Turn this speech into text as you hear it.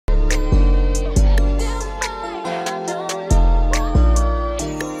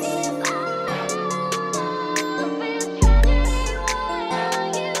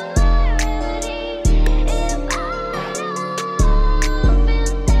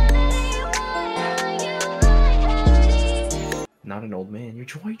old man.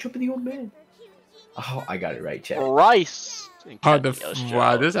 Why are you jumping the old man? Oh, I got it right, chat. Rice. Oh,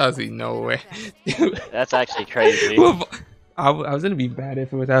 wow, there's actually no way. That's actually crazy. I was gonna be bad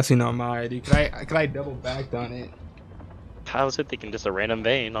if it was actually not my ID. Could I double backed on it? I was thinking just a random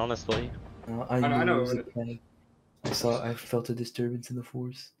vein, honestly. I know it was a panic. I felt a disturbance in the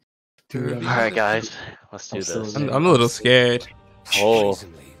force. Dude, All right, guys, let's do this. I'm a little scared. Oh.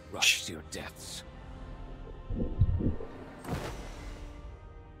 Rush to your deaths.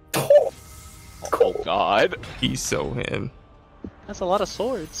 Oh God. He's so him. That's a lot of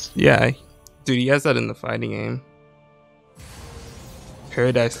swords. Yeah, dude, he has that in the fighting game.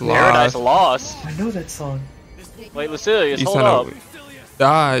 Paradise Lost. Paradise Lost. I know that song. Wait, Lucilius, He's hold up.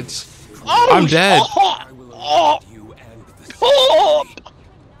 Dodge. Oh, I'm dead. Oh, oh.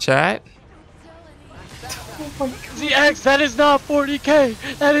 Chat. Oh my God. ZX, that is not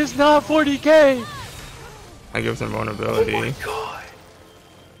 40k. That is not 40k. I give some vulnerability. Oh my God.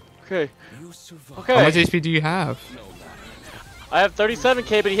 Okay. How much HP do you have? I have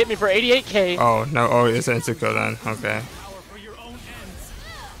 37k, but he hit me for 88k. Oh no! Oh, it's Insico then. Okay.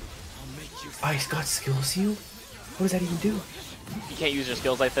 Oh, he's got skill seal? What does that even do? You can't use your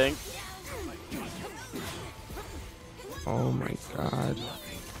skills, I think. Oh my God.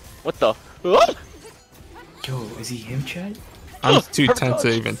 What the? Yo, is he him, Chad? I'm too tense to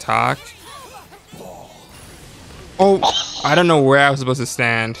even talk. Oh, I don't know where I was supposed to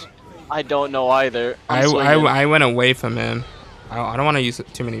stand. I don't know either. I went away from him. I don't want to use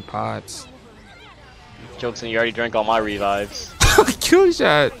too many pots. Jokes, and you already drank all my revives. Kill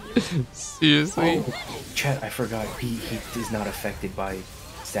shot. Seriously. Oh, Chat, I forgot. He is not affected by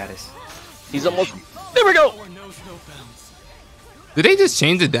status. He's almost. There we go. Did they just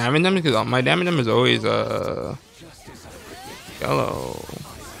change the damage number? Because my damage number is always yellow.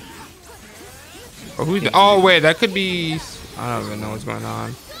 Oh, who's the, oh wait, that could be. I don't even know what's going on.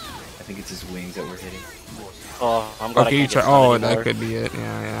 I think it's his wings that we're hitting. Oh, I'm glad Okay, I you can't try. get Oh, stunned that anymore. could be it.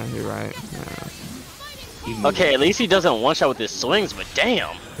 Yeah, you're right. Yeah. Okay, at least he doesn't one shot with his swings, but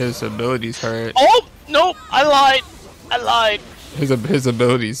damn. His abilities hurt. Oh nope, I lied. I lied. His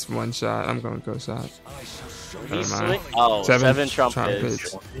abilities one shot. I'm going go shot. Never mind. Oh, seven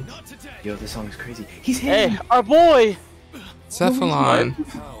trumpets. Yo, this song is crazy. He's hitting. Hey, our boy. Cephalon.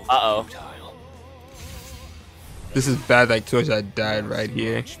 Uh oh. This is bad that Killshot died right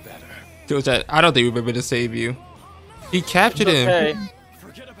here. Killshot, I don't think we'll be able to save you. He captured him. Okay.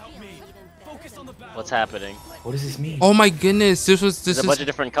 What's happening? What does this mean? Oh my goodness, this There's a bunch of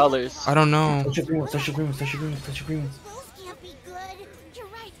different colors. I don't know. Touch your green ones, touch your green ones, touch your green ones, touch your green ones. Can't be good. You're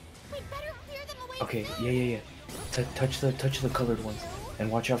right. We'd better clear them away. Okay, yeah. Touch the colored ones,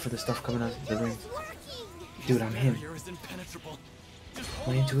 and watch out for the stuff coming out of the rings. Dude, I'm him.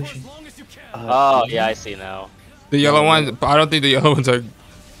 My intuition. Oh yeah, I see now. The yellow ones, but I don't think the yellow ones are.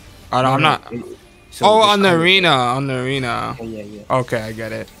 I'm not. So Oh, there's on the colors. arena, on the arena. Yeah. Okay, I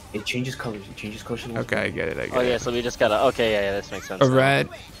get it. It changes colors. It changes colors. Okay, I get it. I get Oh yeah, it. so we just gotta. Okay, yeah, this makes sense. A now. red.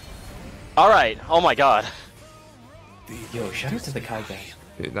 All right. Oh my God. Yo, shout out to the Kai guy.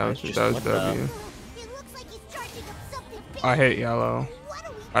 Dude, that was Just W. It looks like he's charging up something big. I hate yellow.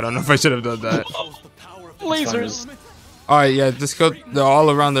 I don't know if I should have done that. Lasers. All right, yeah, just go. They're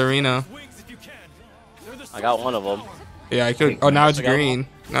all around the arena. I got one of them. Yeah, I could. Oh, now it's I got green.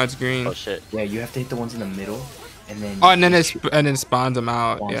 Now it's green. Oh shit. Yeah, you have to hit the ones in the middle, and then. Oh, and then it spawns them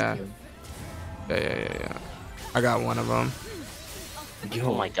out. spawns Yeah. them. Yeah. I got one of them. Yo,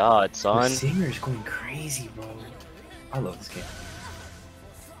 Oh my God, the son. singer's going crazy, bro. I love this game.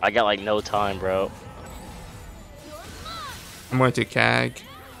 I got like no time, bro. I'm going to CAG.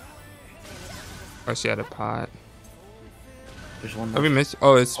 Oh, she had a pot. There's one Have we more. missed?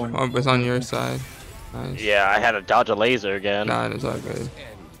 Oh, it's on your side. Nice. Yeah, I had to dodge a laser again. Nah, it's all good.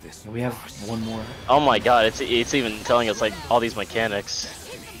 We have one more. Oh my God, it's even telling us like all these mechanics.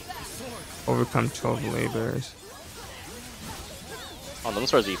 Overcome 12 laborers. Oh, them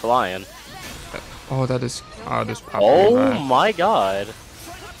swords be flying. Oh, that is. Oh, this popped Oh me back. my God.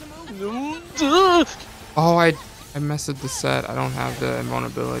 Oh, I messed up the set. I don't have the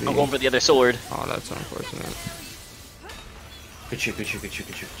invulnerability. I'm going for the other sword. Oh, that's unfortunate. Good shit.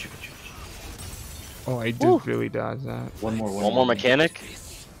 Oh, I did Woo. really dodge that. One more. One more mechanic.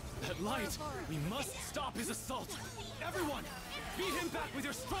 That light, we must stop his assault. Everyone, beat him back with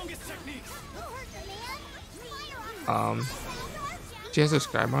your strongest techniques. She has a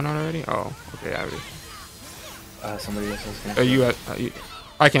scribe on already? Oh, okay, I already. Somebody else is gonna. You,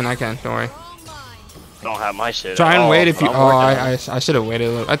 I can, don't worry. Don't have my shit. Try at and all, wait if but you. I'm Oh, working on it. I should have waited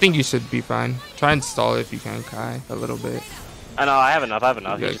a little. I think you should be fine. Try and stall it if you can, Kai, a little bit. I know, I have enough.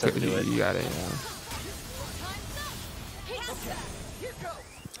 You Yeah, just have to do it. you got it, yeah.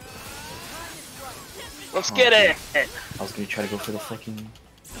 Let's get it. I was gonna try to go for the fucking.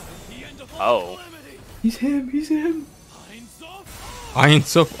 Oh. He's him. He's him. I ain't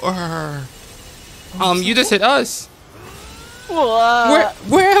so far. You just hit us. What?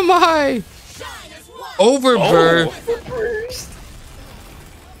 Where am I? Overburst.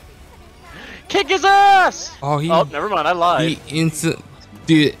 Kick his ass! Oh, Never mind, I lied.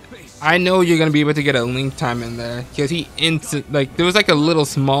 Dude, I know you're gonna be able to get a link time in there because there was like a little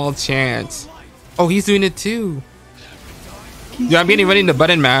small chance. Oh, he's doing it too. Dude, I'm getting ready to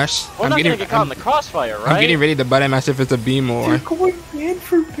button mash. We're not gonna get caught in the crossfire, right? I'm getting ready to button mash if it's a beam more. They're going band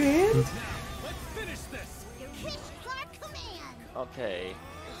for band. Okay.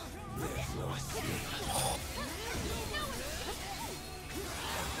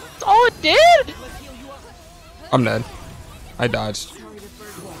 Oh, it did! I'm dead. I dodged.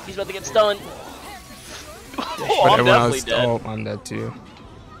 He's about to get stunned. Oh, But I'm everyone definitely else, dead. oh, I'm dead too.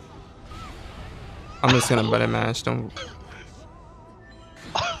 I'm just gonna button mash. Don't.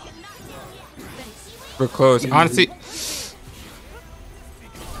 We're close. Honestly,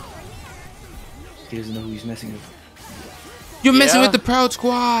 He doesn't know who he's messing with. you're messing Yeah. with the Proud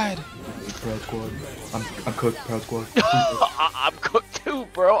Squad. Proud Squad. I'm cooked. Proud Squad. I'm cooked too,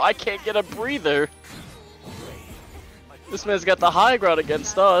 bro. I can't get a breather. This man's got the high ground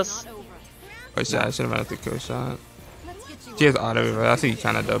against us. Oh shit, I should have had the kill shot. She has auto revive. I see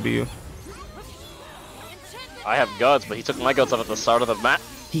kind of W. I have guts, but he took my guts off at the start of the map.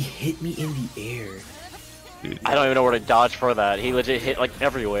 He hit me in the air. Dude, I don't even know where to dodge for that. He legit hit like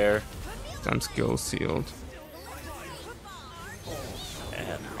everywhere. I'm skill sealed.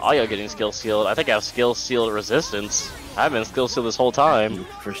 And all y'all getting skill sealed. I think I have skill sealed resistance. I've been skill sealed this whole time.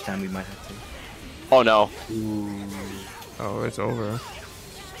 First time we might have to. Oh no. Ooh. Oh, it's over.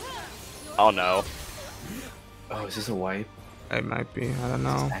 Oh no. Oh, is this a wipe? It might be. I don't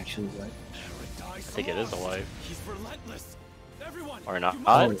know. It's actually a wipe. I think it is a wipe. He's relentless. Everyone, Or not.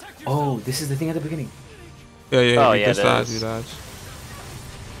 Oh, this is the thing at the beginning. Yeah, yeah. Oh, you yeah, just it dodge. is. You dodge.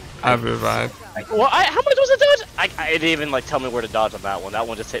 I have revive. Well, how much was it dodge? I didn't even like tell me where to dodge on that one. That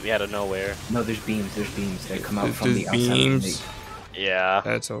one just hit me out of nowhere. No, there's beams. There's beams that come out There's from the outside. beams. Yeah.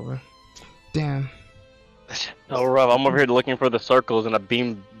 That's over. Damn. Oh, Rob, I'm over here looking for the circles and a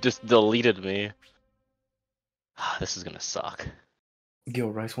beam just deleted me. This is gonna suck. Yo,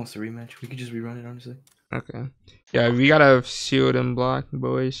 Rice wants to rematch. We could just rerun it, honestly. Okay. Yeah, we gotta shoot and block,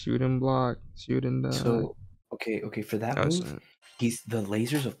 boys. Shoot and block. Shoot and die. So, okay, for that Oh, move, sorry. he's the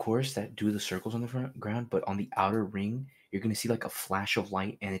lasers, of course, that do the circles on the front ground, but on the outer ring, you're gonna see like a flash of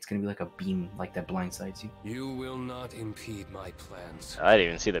light, and it's gonna be like a beam, like that blindsides you. You will not impede my plans. I didn't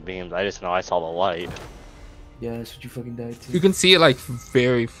even see the beams. I just know I saw the light. Yeah, that's what you fucking died to. You can see it like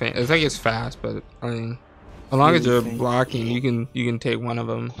very faint. It's like it's fast, but I mean, as long as Really you're faint. blocking, you can take one of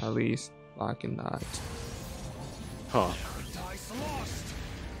them at least. Block and dodge. Huh.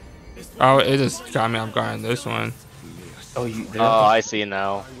 Oh, it just got me off guard in this one. Oh, you. Oh, I see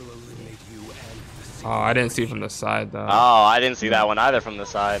now. Oh, I didn't see from the side though. Oh, I didn't see that one either from the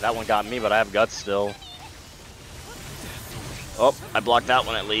side. That one got me, but I have guts still. Oh, I blocked that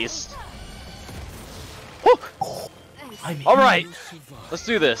one at least. Woo! All right, let's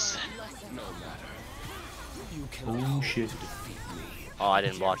do this. Oh shit. Oh, I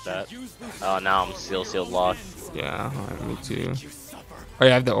didn't block that. Oh, now I'm still sealed locked. Yeah, alright, me too. Oh,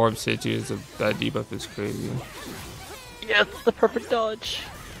 yeah, I have the orb situ. So that debuff is crazy. Yeah, the perfect dodge.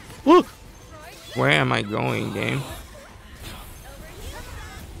 Woo! Where am I going, game?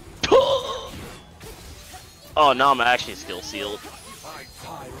 Oh, now I'm actually still sealed.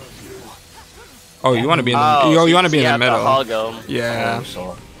 Oh, you want to be in the Oh, you want to be so in you the have to middle? hug him. Yeah.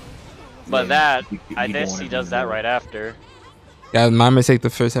 So, But yeah, that, you I don't guess wanna he be does in that the right after. Yeah, my mistake the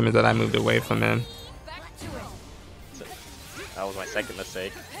first time is that I moved away from him. That was my second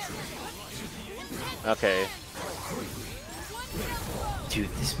mistake. Okay, dude,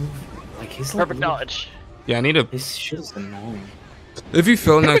 this move, like his perfect little- dodge. Yeah, I need to. This shit is annoying. If you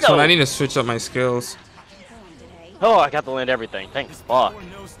fail Here we next one, go. I need to switch up my skills. Oh, I got to land everything. Thank fuck.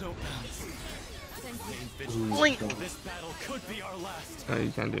 knows no bounds. Link. This battle could be our last. Oh,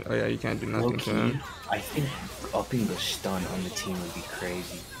 you can't do. Oh yeah, you can't do nothing Low to key, him. I think upping the stun on the team would be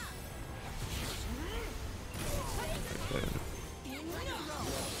crazy. Okay.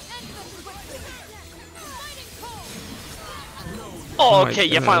 Oh, my okay, you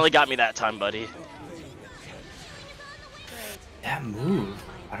goodness. finally got me that time, buddy. That move,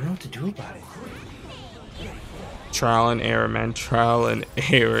 I don't know what to do about it. Trial and error, man. Trial and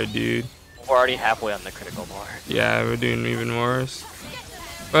error, dude. We're already halfway on the critical bar. Yeah, we're doing even worse.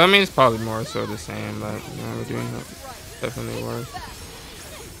 Well, I mean, it's probably more so the same, but you know, we're doing definitely worse.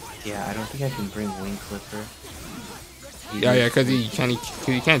 Yeah, I don't think I can bring Wing Clipper. Yeah, because you can't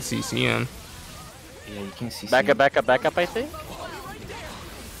CC him. Yeah, you can't see. Back up, I think?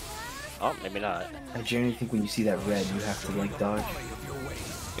 Oh, maybe not. I generally think when you see that red, you have to like dodge.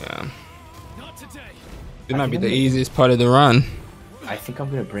 Yeah. Not today. It might be the easiest part of the run. I think I'm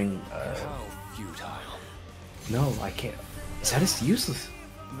gonna bring. No, I can't. That is useless.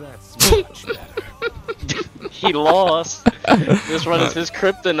 That's much better. He lost. This run is his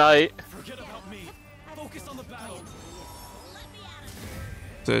kryptonite. Forget about me. Focus on the battle.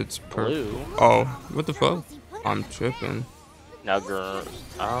 So it's Blue. Oh, what the fuck? I'm tripping. Now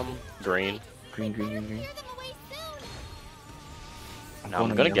green. Green. Now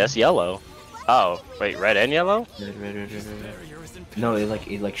I'm gonna guess yellow. Oh, wait, red and yellow? Red. No, it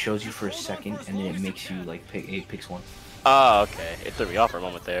like shows you for a second, and then it makes you like picks one. Oh, okay. It threw me off for a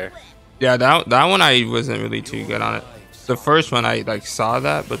moment there. Yeah, that one I wasn't really too good on it. The first one I like saw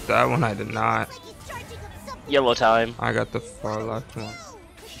that, but that one I did not. Yellow time. I got the far left one.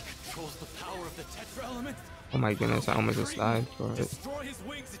 He controls the power of the Tetra element. Oh my goodness, I almost just died for it. Destroy his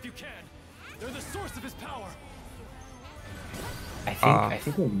wings if you can. They're the source of his power. I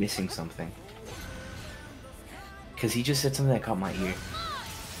think we're missing something. Cause he just said something that caught my ear.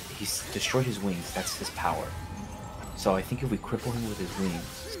 He's destroyed his wings. That's his power. So I think if we cripple him with his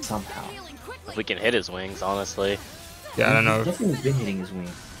wings somehow. If we can hit his wings, honestly. Yeah, I don't know. He's definitely been hitting his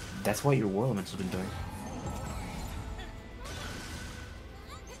wings. That's what your war elementals have been doing.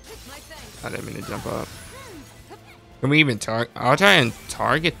 I didn't mean to jump up. Can we even target? I'll try and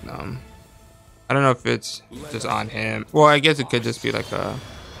target them. I don't know if it's just on him. Well, I guess it could just be like a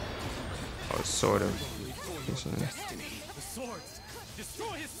sort of. The swords. Destroy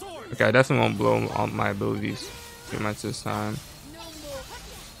his sword. Okay, I definitely won't blow all my abilities too much this time.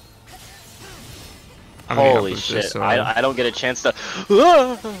 I'm gonna go Holy with shit. this sword. I don't get a chance to.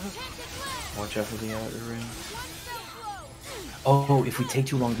 Watch out for the outer ring. Oh, if we take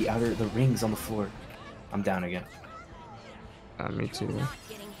too long, the ring's on the floor. I'm down again. Me too.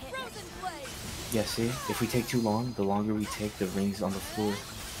 Yeah, see? If we take too long, the longer we take, the ring's on the floor.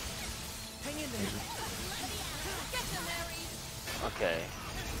 Okay.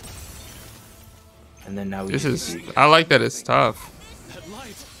 And then now we This just is. I like that it's tough. That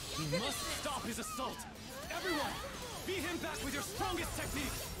light. We must stop his assault. Everyone, beat him back with your strongest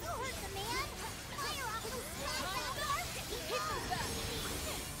technique.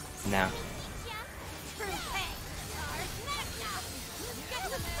 now.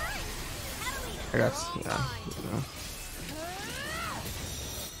 I guess. Yeah.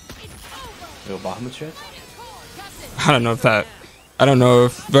 Yo, Bahamut stress? I don't know if that. I don't know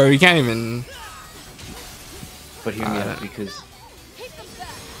if. But we can't even. But hear me out because.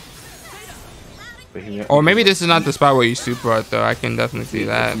 Or maybe this is not the spot where you super out though. I can definitely see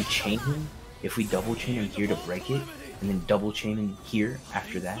that. If we chain him, if we double chain him here to break it, and then double chain him here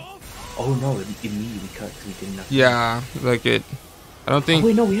after that. Oh no, it immediately cut because we did nothing. Yeah, like it. I don't think. Oh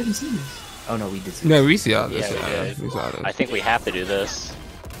wait, no, we haven't seen this. Oh no, we did see No, this. we see all this. Yeah, Yeah, we saw this. I think we have to do this.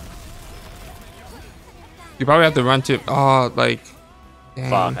 You probably have to run to. Oh, like. Dang.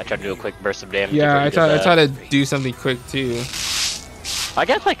 Fuck, I tried to do a quick burst of damage. Yeah, before you I did try that. to do something quick too. I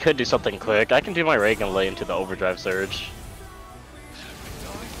guess I could do something quick. I can do my Reagan lay into the overdrive surge.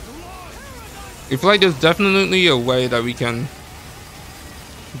 I feel like there's definitely a way that we can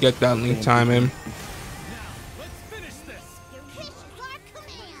get that link time in.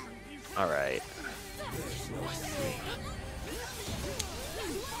 Alright.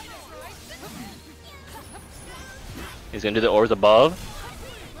 He's gonna do the oars above.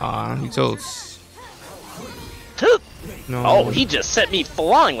 He told. No. Oh, he just sent me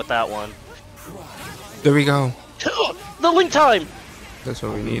flying with that one. There we go. The link time! That's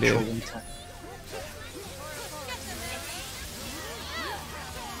what we needed.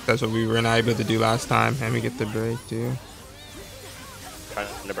 That's what we were not able to do last time, and we get the break too. Trying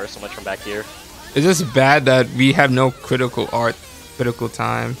to burst so much from back here. It's just bad that we have no critical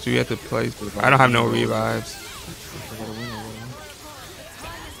time, so we have to play. I don't have no revives.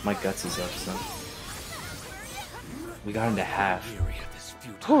 My guts is up, so. We got into half.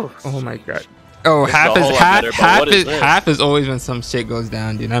 Oh my god. Oh, It's a whole lot better, but what is this? half is always when some shit goes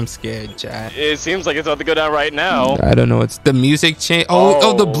down, dude. I'm scared, chat. It seems like it's about to go down right now. I don't know. It's the music change.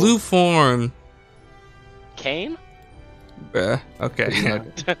 Oh, the Oh. blue form. Kane? Bruh. Okay.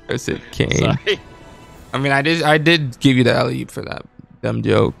 I said Kane. Sorry. I mean, I did give you the alley for that dumb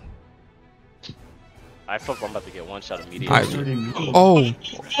joke. I feel like I'm about to get one shot immediately. Oh,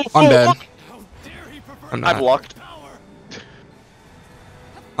 I'm dead. I'm I not. blocked.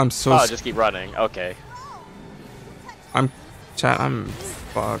 I'm so. Oh, just keep running. Okay. I'm. Chat. I'm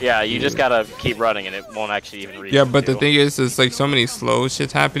Fuck. Yeah, you just dude. gotta keep running and it won't actually even reach. Yeah, but the you. thing is, it's like so many slow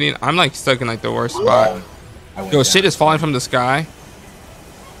shits happening. I'm like stuck in like the worst spot. I went Yo, down. shit is falling from the sky.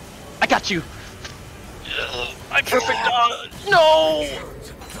 I got you. I perfect dodge. No.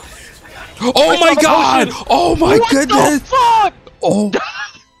 Oh my god! Oh my What goodness! the fuck? Oh,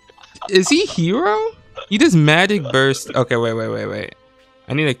 is he hero? He just magic burst. Okay, wait.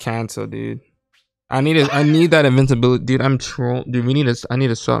 I need to cancel, dude. I need that invincibility, dude. I'm troll, dude. I need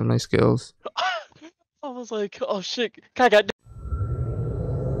to swap my skills. I was like, oh shit, I got